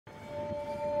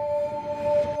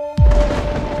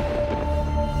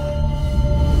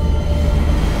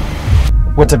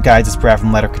What's up guys, it's Brad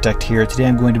from Light Architect here. Today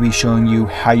I'm going to be showing you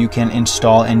how you can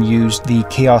install and use the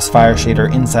KHAOS Fire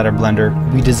Shader inside of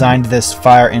Blender. We designed this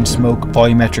fire and smoke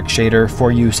volumetric shader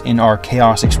for use in our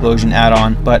KHAOS Explosion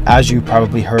add-on, but as you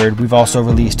probably heard, we've also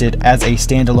released it as a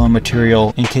standalone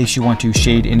material in case you want to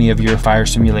shade any of your fire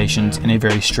simulations in a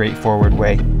very straightforward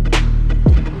way.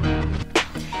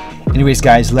 Anyways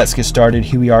guys, let's get started.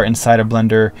 Here we are inside of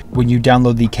Blender. When you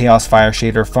download the KHAOS Fire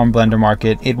Shader from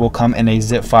Blendermarket, it will come in a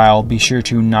zip file. Be sure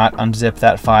to not unzip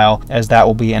that file, as that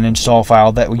will be an install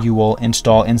file that you will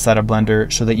install inside of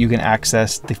Blender so that you can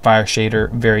access the Fire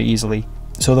Shader very easily.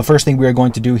 So the first thing we are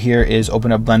going to do here is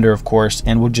open up Blender, of course,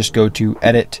 and we'll just go to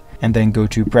Edit and then go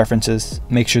to Preferences.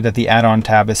 Make sure that the add-on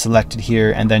tab is selected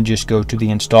here and then just go to the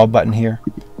Install button here.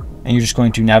 And you're just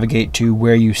going to navigate to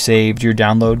where you saved your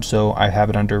download. So I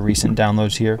have it under recent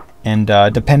downloads here. And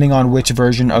depending on which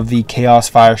version of the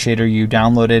KHAOS Fire Shader you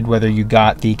downloaded, whether you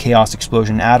got the KHAOS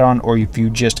Explosion add-on or if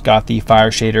you just got the Fire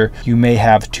Shader, you may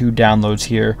have two downloads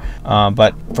here.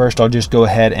 But first I'll just go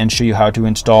ahead and show you how to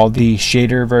install the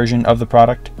shader version of the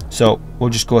product. So we'll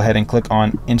just go ahead and click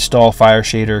on Install Fire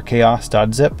Shader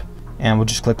KHAOS.zip, and we'll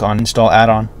just click on Install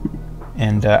Add-on.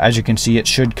 And as you can see, it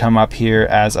should come up here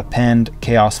as append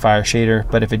KHAOS Fire Shader,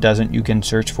 but if it doesn't, you can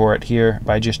search for it here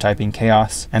by just typing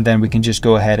KHAOS, and then we can just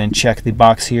go ahead and check the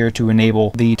box here to enable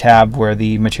the tab where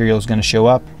the material is going to show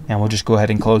up, and we'll just go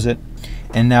ahead and close it.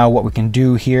 And now what we can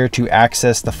do here to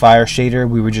access the Fire Shader,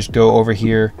 we would just go over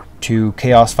here to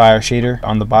KHAOS Fire Shader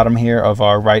on the bottom here of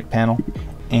our right panel.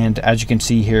 And as you can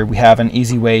see here, we have an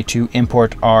easy way to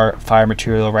import our fire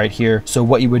material right here. So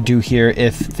what you would do here,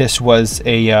 if this was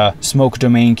a smoke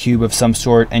domain cube of some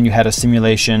sort and you had a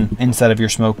simulation inside of your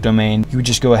smoke domain, you would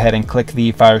just go ahead and click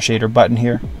the Fire Shader button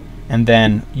here. And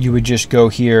then you would just go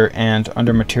here and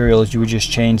under materials, you would just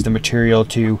change the material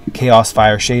to KHAOS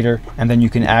Fire Shader. And then you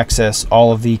can access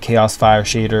all of the KHAOS Fire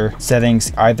Shader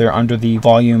settings either under the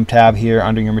volume tab here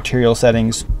under your material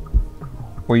settings,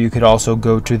 or you could also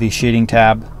go to the shading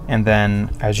tab, and then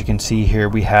as you can see here,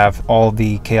 we have all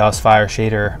the KHAOS Fire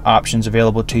Shader options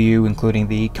available to you, including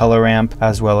the color ramp,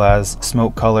 as well as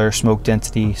smoke color, smoke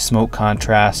density, smoke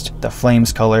contrast, the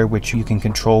flames color, which you can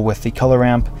control with the color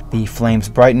ramp, the flames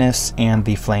brightness, and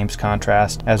the flames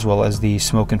contrast, as well as the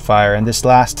smoke and fire. And this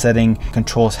last setting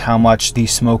controls how much the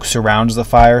smoke surrounds the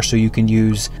fire, so you can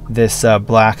use this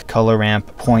black color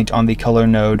ramp point on the color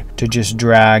node to just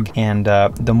drag, and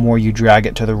the more you drag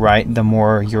it to the right, the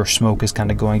more your smoke is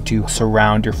kind of going to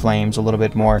surround your flames a little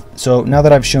bit more. So now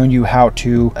that I've shown you how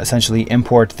to essentially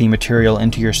import the material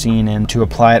into your scene and to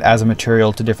apply it as a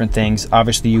material to different things,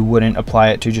 obviously you wouldn't apply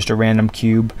it to just a random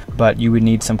cube, but you would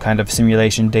need some kind of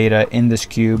simulation data in this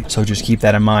cube, so just keep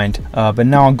that in mind. But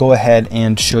now I'll go ahead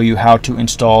and show you how to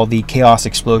install the KHAOS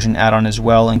Explosion add-on as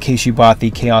well, in case you bought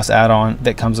the KHAOS add-on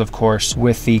that comes of course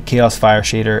with the KHAOS Fire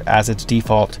Shader as its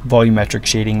default volumetric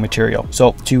shading material.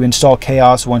 So to install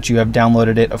KHAOS, once you have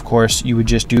downloaded it, of course you would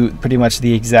just do pretty much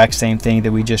the exact same thing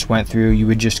that we just went through. You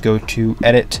would just go to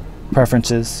Edit,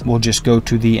 Preferences. We'll just go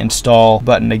to the Install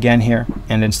button again here,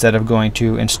 and instead of going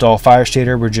to Install Fire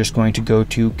Shader, we're just going to go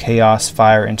to KHAOS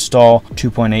Fire Install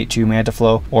 2.82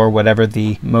 MantaFlow, or whatever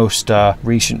the most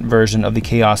recent version of the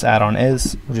KHAOS add-on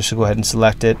is. We'll just go ahead and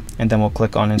select it, and then we'll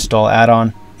click on Install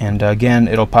Add-on. And again,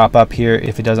 it'll pop up here.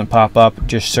 If it doesn't pop up,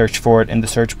 just search for it in the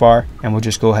search bar, and we'll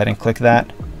just go ahead and click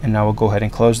that. And now we'll go ahead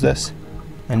and close this.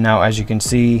 And now as you can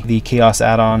see, the KHAOS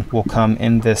add-on will come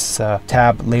in this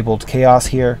tab labeled KHAOS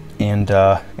here. And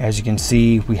as you can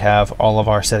see, we have all of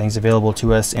our settings available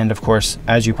to us. And of course,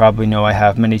 as you probably know, I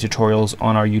have many tutorials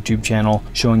on our YouTube channel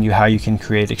showing you how you can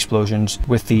create explosions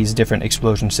with these different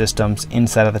explosion systems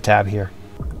inside of the tab here.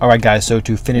 Alright guys, so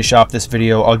to finish off this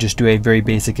video, I'll just do a very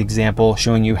basic example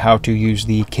showing you how to use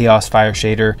the KHAOS Fire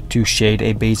Shader to shade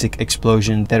a basic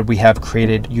explosion that we have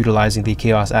created utilizing the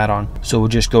KHAOS add-on. So we'll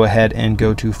just go ahead and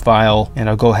go to File, and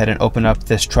I'll go ahead and open up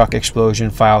this truck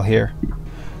explosion file here.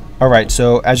 Alright,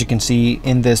 so as you can see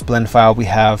in this blend file, we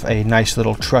have a nice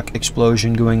little truck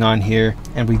explosion going on here,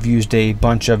 and we've used a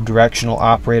bunch of directional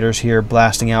operators here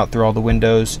blasting out through all the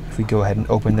windows. If we go ahead and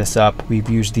open this up, we've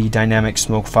used the dynamic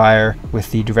smoke fire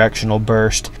with the directional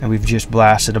burst, and we've just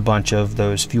blasted a bunch of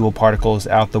those fuel particles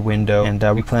out the window, and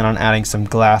we plan on adding some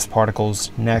glass particles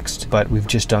next, but we've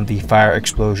just done the fire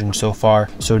explosion so far.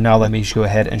 So now let me just go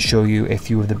ahead and show you a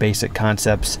few of the basic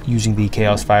concepts using the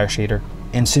KHAOS Fire Shader.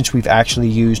 And since we've actually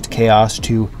used KHAOS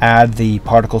to add the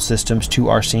particle systems to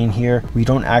our scene here, we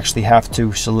don't actually have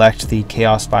to select the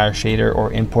KHAOS fire shader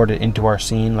or import it into our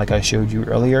scene like I showed you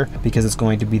earlier, because it's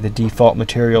going to be the default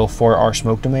material for our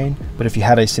smoke domain. But if you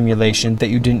had a simulation that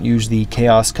you didn't use the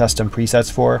KHAOS custom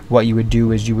presets for, what you would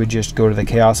do is you would just go to the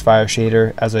KHAOS fire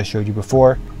shader as I showed you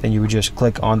before. Then you would just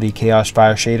click on the KHAOS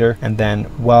fire shader, and then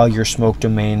while your smoke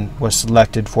domain was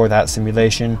selected for that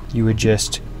simulation, you would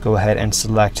just go ahead and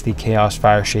select the KHAOS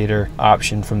fire shader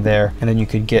option from there, and then you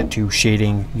could get to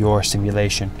shading your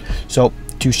simulation. So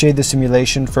to shade the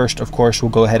simulation, first of course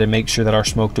we'll go ahead and make sure that our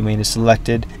smoke domain is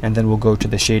selected, and then we'll go to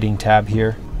the shading tab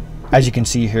here. As you can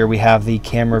see here, we have the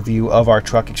camera view of our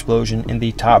truck explosion in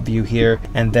the top view here,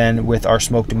 and then with our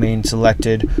smoke domain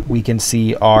selected, we can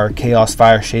see our KHAOS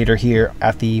fire shader here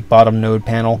at the bottom node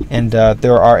panel. And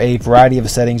there are a variety of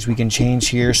settings we can change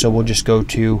here, so we'll just go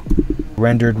to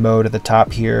rendered mode at the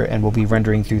top here, and we'll be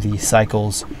rendering through the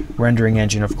Cycles rendering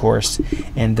engine, of course.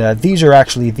 And these are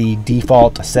actually the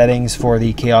default settings for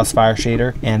the KHAOS fire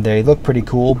shader, and they look pretty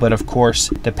cool, but of course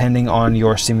depending on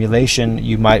your simulation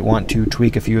you might want to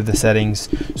tweak a few of the settings,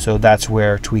 so that's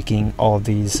where tweaking all of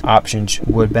these options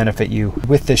would benefit you.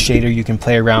 With this shader you can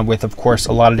play around with, of course,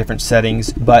 a lot of different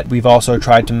settings, but we've also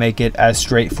tried to make it as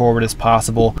straightforward as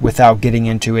possible without getting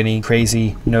into any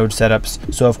crazy node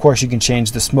setups. So of course you can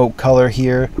change the smoke color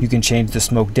here, you can change the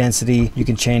smoke density, you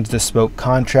can change the smoke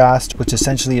contrast, which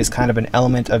essentially is kind of an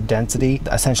element of density.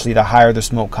 Essentially, the higher the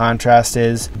smoke contrast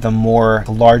is, the more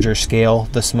larger scale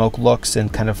the smoke looks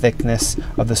and kind of thickness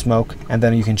of the smoke. And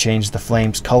then you can change the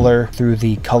flame's color through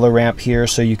the color ramp here,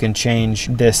 so you can change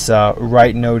this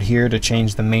right node here to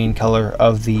change the main color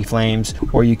of the flames,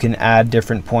 or you can add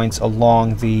different points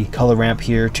along the color ramp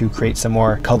here to create some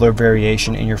more color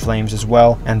variation in your flames as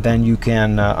well. And then you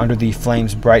can under the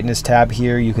flames brightness tab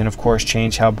here, you can of course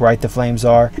change how bright the flames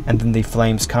are, and then the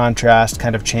flames contrast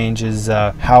kind of changes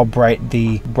how bright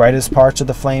the brightest parts of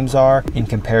the flames are in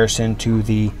comparison to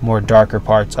the more darker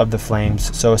parts of the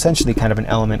flames. So essentially kind of an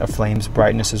element of flames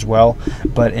brightness as well,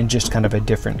 but in just kind of a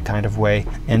different kind of way.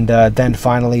 And then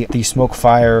finally, the smoke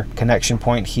fire connection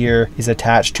point here is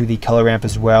attached to the color ramp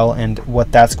as well, and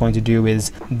what that's going to do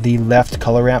is the left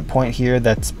color ramp point here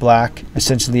that's black,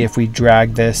 essentially if we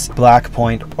drag this black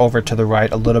point over to the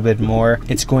right a little bit more,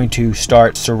 it's going to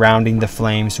start surrounding the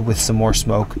flames with some more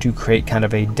smoke to create kind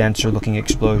of a denser looking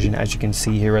explosion. As you can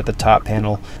see here at the top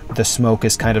panel, the smoke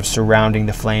is kind of surrounding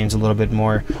the flames a little bit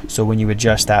more, so when you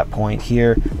adjust that point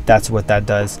here, that's what that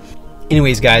does.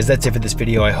 Anyways guys, that's it for this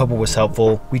video. I hope it was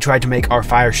helpful. We tried to make our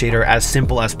fire shader as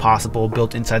simple as possible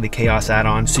built inside the KHAOS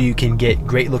add-on, so you can get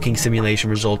great looking simulation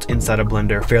results inside of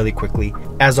Blender fairly quickly.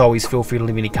 As always, feel free to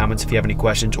leave any comments if you have any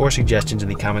questions or suggestions in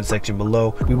the comment section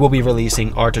below. We will be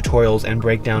releasing our tutorials and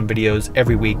breakdown videos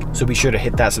every week, so be sure to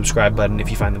hit that subscribe button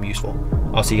if you find them useful.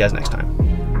 I'll see you guys next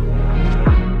time.